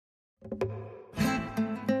So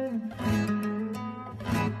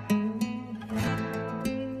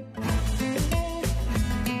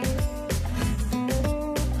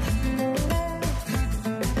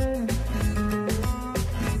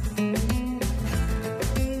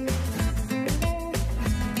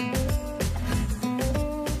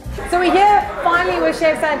we're here finally with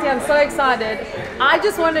Chef Santi. I'm so excited. I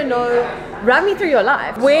just want to know, run me through your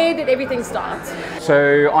life. Where did everything start?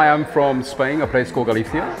 So I am from Spain, a place called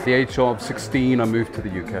Galicia. At the age of 16, I moved to the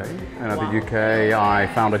UK. And at the UK, I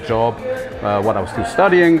found a job while I was still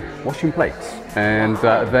studying, washing plates. And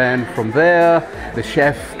then from there, the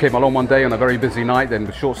chef came along one day on a very busy night and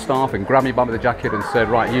the short staff and grabbed me by the jacket and said,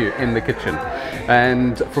 right, you in the kitchen.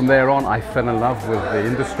 And from there on, I fell in love with the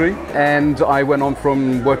industry. And I went on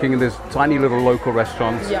from working in this tiny little local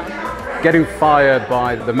restaurant, getting fired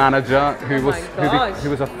by the manager who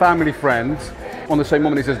was a family friend. On the same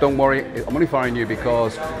moment, he says, don't worry, I'm only firing you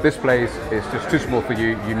because this place is just too small for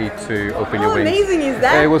you. You need to open your wings. How amazing is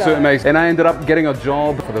that? It was amazing. And I ended up getting a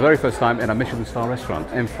job for the very first time in a Michelin star restaurant.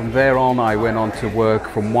 And from there on, I went on to work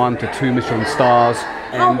from 1 to 2 Michelin stars.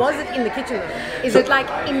 How was it in the kitchen? Is it like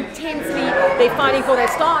intensely they're fighting for their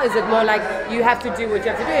star? Is it more like you have to do what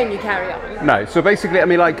you have to do and you carry on? No, so basically, I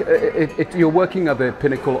mean, like you're working at the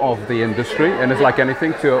pinnacle of the industry, and it's like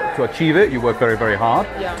anything, to achieve it, you work very, very hard.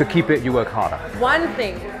 To keep it, you work harder. One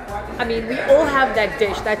thing, I mean, we all have that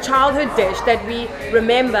dish, that childhood dish that we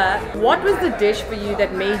remember. What was the dish for you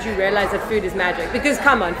that made you realize that food is magic? Because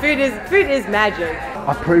come on, food is magic.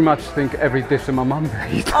 I pretty much think every dish that my mum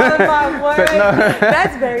made. Oh my word! But no,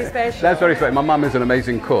 that's very special. That's very special. My mum is an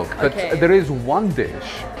amazing cook. But there is one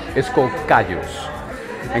dish. It's called callos.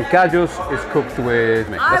 And callos is cooked with...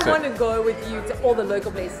 I want to go with you to all the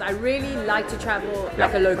local places. I really like to travel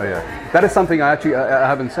like a local. That is something I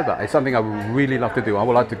haven't said that. It's something I would really love to do. I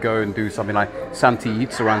would like to go and do something like Santi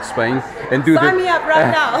Eats around Spain. And do Sign me up right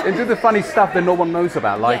now. And do the funny stuff that no one knows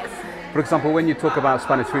about. Like, for example, when you talk about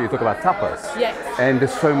Spanish food, you talk about tapas. Yes. And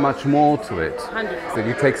there's so much more to it. 100%. So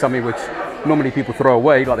you take something which normally people throw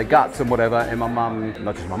away, like the guts and whatever, and my mum,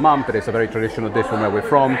 not just my mum, but it's a very traditional dish from where we're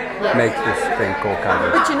from, makes this thing called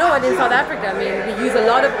callos. But you know what, in South Africa, I mean, we use a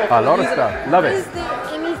lot of... stuff. Love it. Is there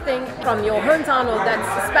anything from your hometown or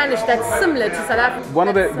that's Spanish that's similar to South Africa? One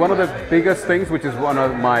of the biggest things, which is one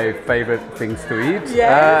of my favorite things to eat,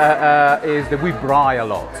 is that we braai a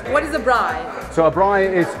lot. What is a braai? So a braai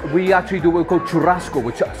is, we actually do what we call churrasco,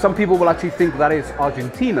 which some people will actually think that is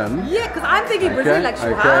Argentinian. Yeah, because I'm thinking Brazil, like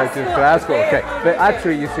churrasco. Okay. But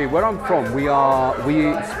actually, you see, where I'm from, we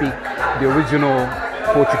speak the original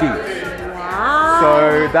Portuguese. Wow.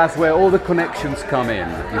 So that's where all the connections come in,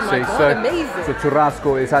 you see. God, amazing. So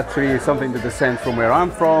churrasco is actually something that descends from where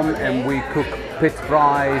I'm from, and we cook pit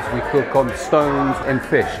fries, we cook on stones, and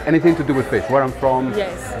fish. Anything to do with fish. Where I'm from,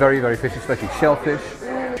 very, very fishy, especially shellfish.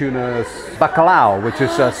 Tuna's bacalhau, which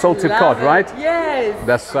is salted cod, right? Yes.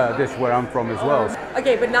 That's a dish where I'm from as well.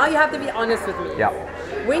 Okay, but now you have to be honest with me. Yeah.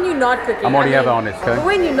 When you're not cooking, I'm already ever honest. Okay?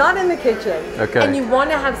 When you're not in the kitchen, and you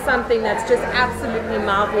want to have something that's just absolutely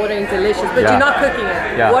mouth-watering delicious, but you're not cooking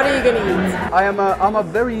it, what are you going to eat? I'm a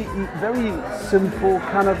very, very simple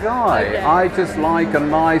kind of guy. I just like a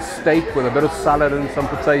nice steak with a bit of salad and some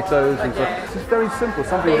potatoes and so. It's just very simple,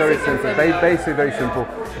 something very simple, basically very simple.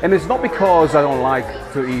 And it's not because I don't like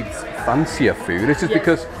to eat fancier food, it's just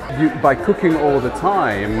because by cooking all the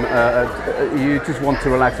time, you just want to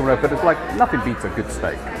relax and whatever, but it's like nothing beats a good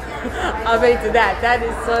steak. I'm into that. That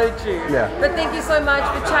is so true. Yeah. But thank you so much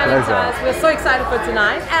for chatting to us. We're so excited for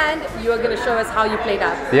tonight, and you are going to show us how you played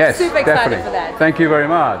up. Yes, super excited definitely. for that. Thank you very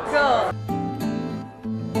much. Cool.